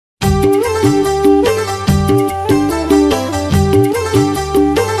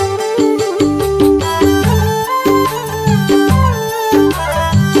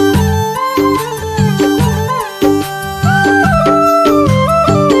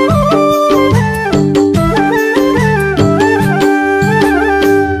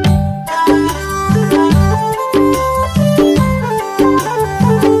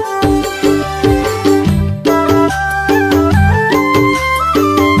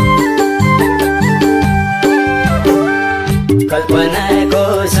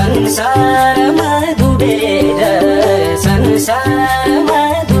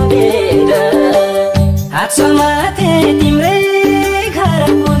हात समाते तिम्रै घर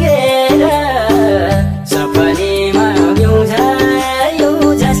पुगेर सपनीमा बिउझायो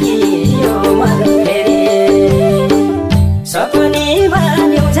झस्कियो मन फेरि सपनीमा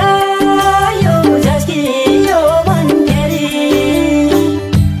बिउझायो झस्कियो मन फेरि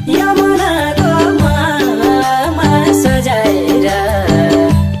यमुनाको मामा सजाएर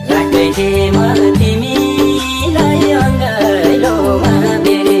राख्दै थिएँ म तिमीलाई अङ्गालोमा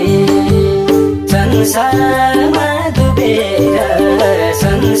मेरी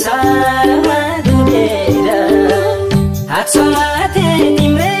संसारमा डुबेर हात समाते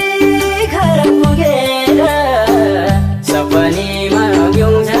तिम्रै घर पुगेर सपनीमा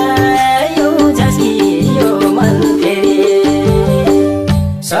बिउझायो झस्कियो मन फेरि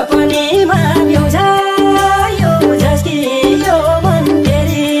सपनीमा बिउझायो झस्कियो मन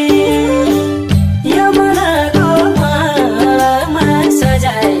फेरि यमुनाको मामा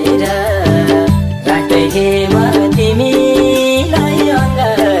सजाएर राख्दै थिएँ म तिमीलाई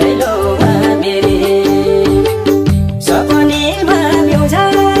अङ्गालोमा मेरी सपनीमा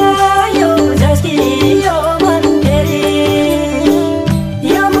बिउझायो झस्कियो मन फेरि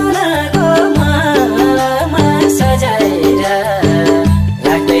यमुनाको मामा सजाएर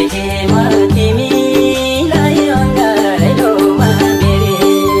राख्दै थिएँ म तिमीलाई अङ्गालोमा मेरी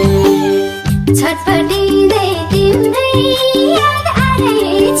छटपटिँदै तिम्रै याद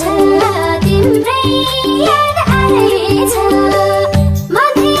आएछ तिम्रै याद आएछ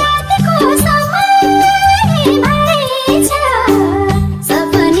मध्यरातको समय भएछ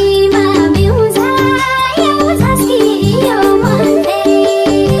सपनीमा बिउझायो झस्कियो मन फेरि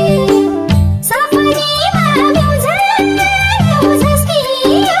सपनीमा बिउझायो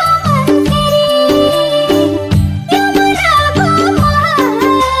झस्कियो मन फेरि यमुनाको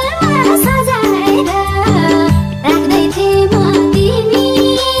महलमा सजाएर राख्दै थिएँ म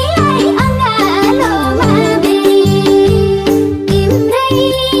तिमीलाई अङ्गालोमा मेरी तिम्रै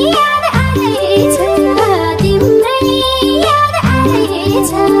याद आएछ तिम्रै याद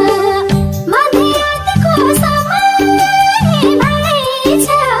आएछ मध्यरातको समय भएछ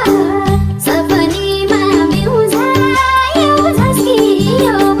सपनीमा बिउझायो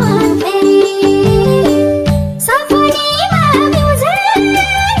झस्कियो मन फेरि सपनीमा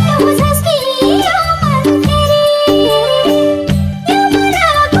बिउझायो झस्कियो मन फेरि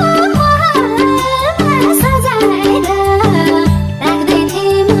यमुनाको महलमा सजाएर राख्दै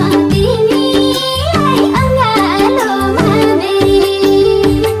थिएँ म तिमीलाई अङ्गालोमा मेरी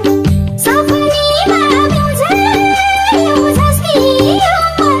सपनीमा बिउझायो झस्कियो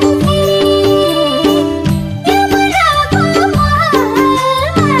मन फेरि यमुनाको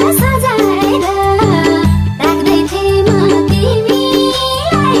महलमा सजाएर राख्दै थिएँ म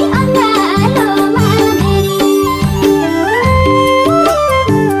तिमीलाई अङ्गालोमा मेरी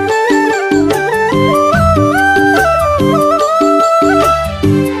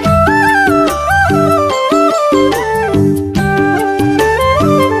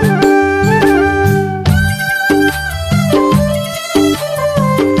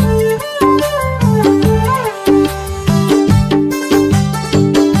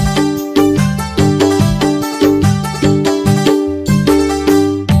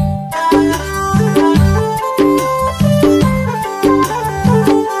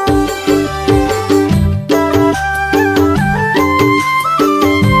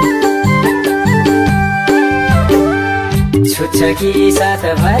छुट्छ कि साथ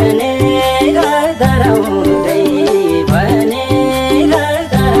भनेर डराउँदै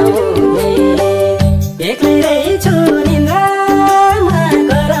एक्लै रहेछु निन्द्रामा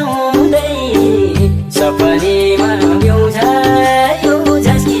कराउँदै सपनीमा बिउझायो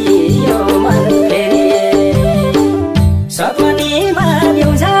झस्कियो मन फेरि सपनीमा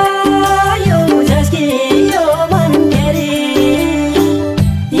बिउझायो झस्कियो मन फेरि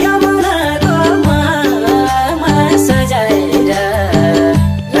यमुनाको मामा सजाएर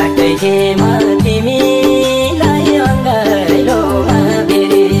राख्दै थिएँ म तिमीलाई अङ्गालोमा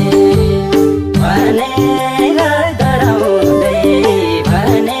मेरी भनेर डराउँदै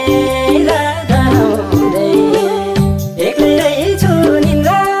एक्लै रहेछु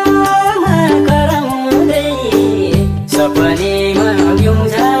निन्द्रामा कराउँदै सपनीमा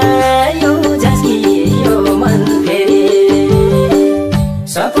बिउझायो झस्कियो मन फेरि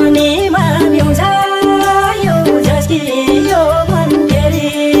सपनीमा बिउझायो झस्कियो मन फेरि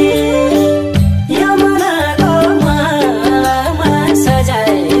यमुनाको मामा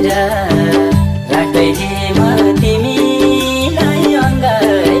सजाएर राख्दै थिएँ म तिमीलाई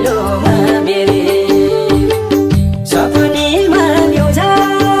अङ्गालोमा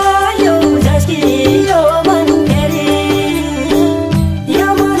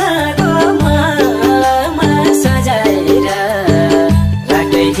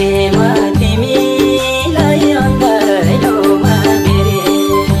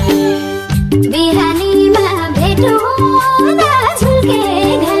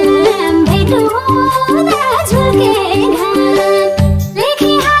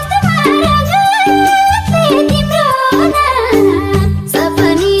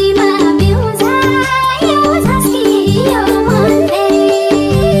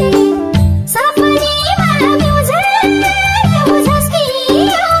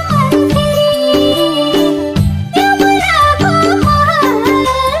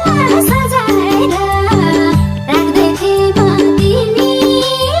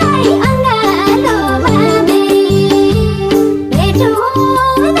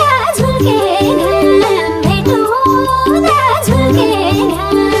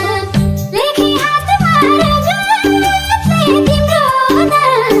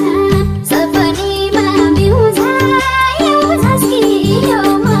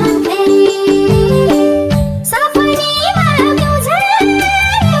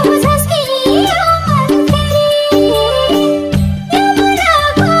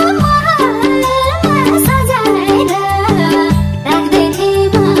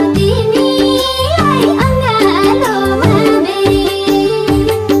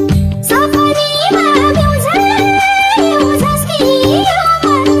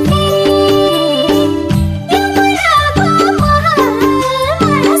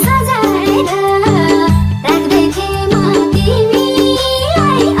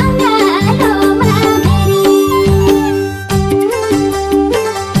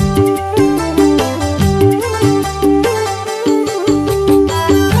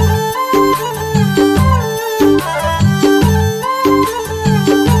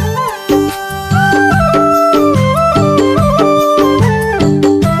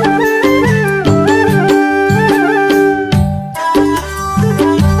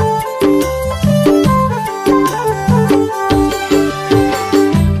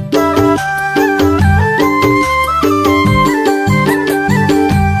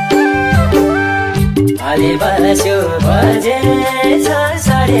बस्यो बजे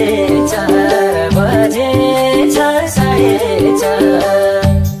 6:30